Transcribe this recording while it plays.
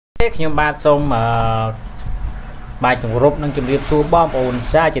ខ្ញុំបាទសូមបាទគោរពនឹងជំរាបសួរបងប្អូន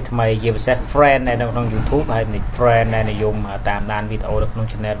សាជាថ្មីជាពិសេស friend នៅក្នុង YouTube ហើយនៃ friend ដែលនិយមតាមដានវីដេអូនៅក្នុង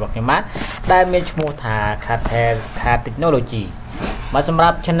channel របស់ខ្ញុំបាទដែលមានឈ្មោះថា Card Technology បាទសម្រា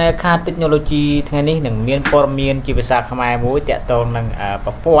ប់ channel Card Technology ថ្ងៃនេះនឹងមានព័ត៌មានជាភាសាខ្មែរមួយតាក់ទងនឹង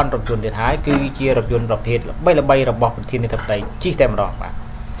ប្រព័ន្ធរថយន្តទៀតហើយគឺជារថយន្តប្រភេទល្បីៗរបស់ប្រធានាធិបតីជិះតែម្ដង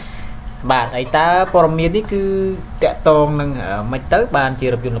បាទហើយតើព័ត៌មាននេះគឺតាក់ទងនឹងមិនទៅបានជា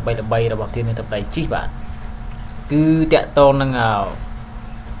រថយន្តល្បីៗរបស់ប្រធានាធិបតីជិះបាទគឺតាក់ទងនឹង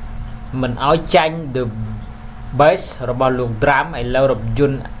មិនឲ្យចាញ់ the base របស់លោក Trump ឥឡូវរថយ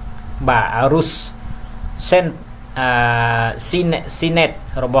ន្តបាទ Aurus Senat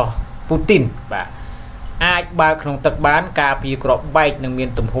របស់ Putin បាទអាចបើកក្នុងទឹកបានការពារក្របបែកនឹងមាន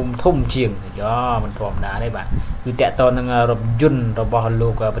ទំហំធំជាងយោមិនធម្មតាទេបាទគឺតាក់ទងនឹងរថយន្តរបស់លោ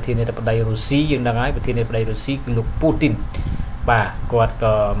កប្រធានាធិបតីរុស្ស៊ីយើងដឹងហើយប្រធានាធិបតីរុស្ស៊ីគឺលោក Putin បាទគាត់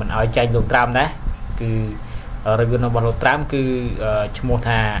ក៏មិនឲ្យចាញ់លោក Trump ដែរគឺរថយន្តរបស់លោក Trump គឺឈ្មោះ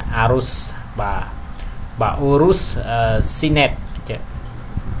ថា Aurus បាទ Aurus Senat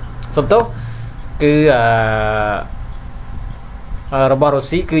សំទោសគឺរបស់រុស្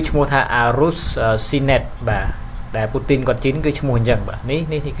ស៊ីគឺឈ្មោះថា Aurus Senat បាទដែល Putin គាត់ជិះគឺឈ្មោះអញ្ចឹងបាទនេះ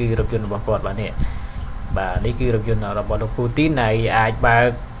គឺរថយន្តរបស់គាត់បាទនេះបាទនេះគឺរថយន្តរបស់លោក Putin ដែលអាចបើក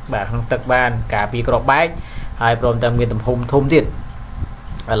បាទក្នុងទឹកបានការពារក្របបែកហើយព្រមទាំងមានទំហំធំទៀតឥ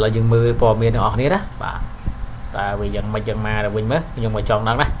ឡូវយើងមើលព័ត៌មានទាំងអស់គ្នាណាបាទតើវាយ៉ាងម៉េចយ៉ាងម៉ាទៅវិញមើលខ្ញុំមកចង់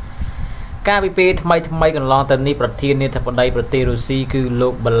ដឹងណាការពីពេលថ្មីកន្លងទៅនេះប្រធានាធិបតីប្រទេសរុស្ស៊ីគឺលោ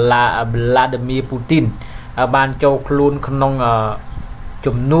ក Vladimir Putin បានចូលខ្លួនក្នុង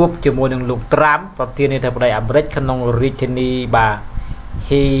ជំនួបជាមួយនឹងលោក Trump ប្រធានាធិបតីអាមេរិកក្នុងរាជធានីបាទ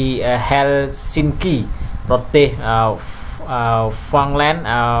Helsinki ប្រទេស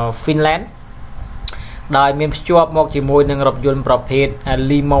Finland ដោយមានភ្ជាប់មកជាមួយនឹងរថយន្តប្រភេទ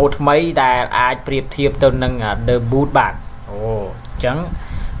Limo ថ្មីដែលអាចប្រៀបធៀបទៅនឹង The Boot បាទអូអញ្ចឹង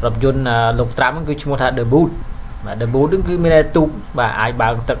រថយន្តលោក Trump គឺឈ្មោះថា The Boot បាទ The Boot គឺមានតែទូកបាទអាចបើ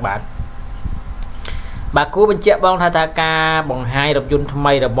កទឹកបាទគួរបញ្ជាក់បងថាការបង្ហាញរថយន្តថ្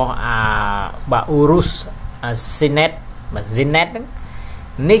មីរបស់បាទ Aurus Senat បាទ Senat ហ្នឹង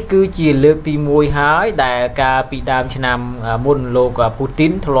នេះគឺជាលើកទី1ហើយដែលកាលពីដើមឆ្នាំមុនលោក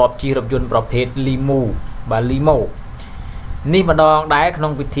Putin ធ្លាប់ជិះរថយន្តប្រភេទ Limo បាទ Limo នេះម្ដងដែរក្នុ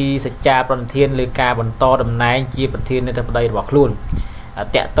ងពិធីសច្ចាប្រណិធានលើការបន្តតំណែងជាប្រធានាធិបតីរបស់ខ្លួន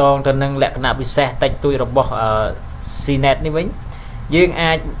តាក់ទងទៅនឹងលក្ខណៈពិសេសតិចតួចរបស់ Senat នេះវិញយើង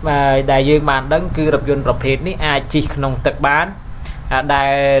អាចដែលយើងបានដឹងគឺរថយន្តប្រភេទនេះអាចជិះក្នុងទឹកបានដែ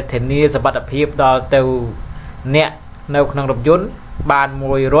លធានាសុវត្ថិភាពដល់ទៅអ្នកនៅក្នុងរថយន្តបាន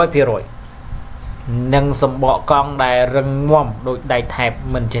 100% និងសម្បកកង់ដែលរឹងមាំដូចដៃថែប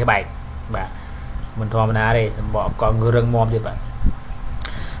មិនចេះបែកបាទមិនធម្មតាទេសម្បកកង់គឺរឹងមាំទៀតបាទ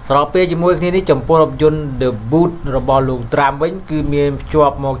ស្របពេលជាមួយគ្នានេះចំពោះរថយន្ត The Boot របស់លោក Trump វិញគឺមានភ្ជា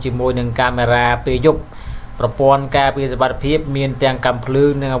ប់មកជាមួយនឹងកាមេរ៉ាពេលយប់ប្រព័ន្ធការពារសុវត្ថិភាពមានទាំងកាំភ្លើ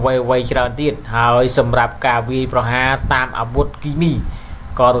ងនិងអ្វីៗច្រើនទៀតហើយសម្រាប់ការវាយប្រហារតាមអាវុធគីមី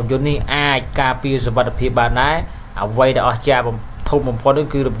ក៏រថយន្តនេះអាចការពារសុវត្ថិភាពបានដែរអ្វីដែលអស្ចារ្យធំបំផុត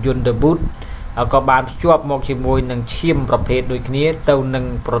គឺរថយន្ត The Boot ក៏បានភ្ជាប់មកជាមួយនឹងឈាមប្រភេទដូចគ្នាទៅនឹង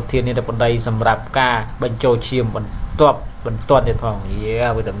ប្រធានាធិបតីសម្រាប់ការបញ្ចូលឈាមបន្ទាត់ទៀតផង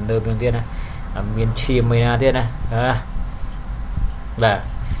វាទំនើបជាងទៀតណាមានឈាមមួយណាទៀតណាបាទ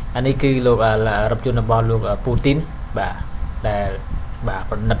អានេះគឺលោករថយន្តរបស់លោក Putin បាទដែលបាទ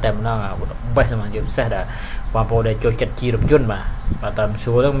ប្រណិតតែម្ដងបេះសម្រាប់យើងពិសេសដែលបងប្អូនដែលចូលចិត្តជិះរថយន្តបាទតាម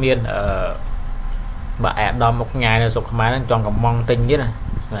សួរហ្នឹងមានបាទអាដាមមកញ៉ាយនៅស្រុកខ្មែរហ្នឹងចង់កំងទិញទៀតណា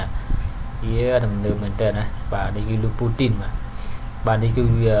បាទទំនើបមែនតើណាបាទនេះគឺលោក Putin បាទនេះគឺ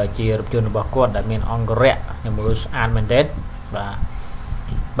ជារថយន្តរបស់គាត់ដែលមានអង្គរៈខ្ញុំមើលស្អាតមែនតើ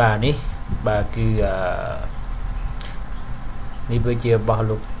បាទនេះបាទគឺនេះវាជារបស់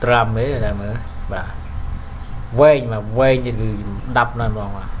លោក Trump ទេតែមើលបាទវែងទៀតគឺដាប់ណាស់ហ្ម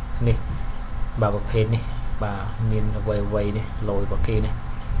ងនេះបាទប្រភេទនេះបាទមានអ្វីនេះលយរបស់គេនេះ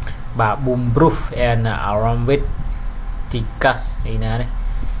បាទ boom proof and alarm with tikas នេះណានេះ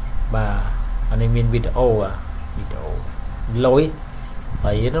បាទអានេះមានវីដេអូលយ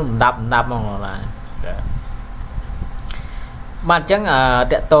ហើយnóដាប់ហ្មងបាទបាទអញ្ចឹង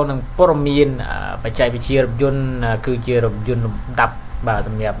តកតងនឹងព័ត៌មានបច្ចេកវិទ្យារថយន្តគឺជារថយន្តដាប់បាទស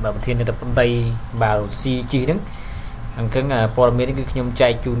ម្រាប់ប្រធានាធិបតីបាទរុស្ស៊ីជិះហ្នឹងអញ្ចឹងព័ត៌មាននេះគឺខ្ញុំចែ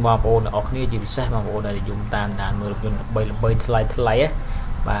កជូនបងប្អូនទាំងអស់គ្នាជាពិសេសបងប្អូនដែលនិយមតាមដានមើលរថយន្តល្បីថ្លៃ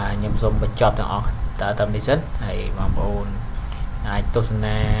បាទខ្ញុំសូមបញ្ចប់ទាំងអស់តាមនេះសិនហើយបងប្អូនអាចទស្ស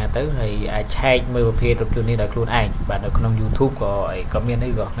នាទៅហើយអាចឆែកមើលប្រភេទរថយន្តនេះដោយខ្លួនឯងបាទនៅក្នុង YouTube ក៏មានដែ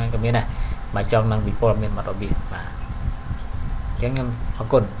របាទចង់នឹងវិព័ត៌មានមករបៀបបាទអញ្ចឹងខ្ញុំអរ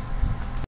គុណ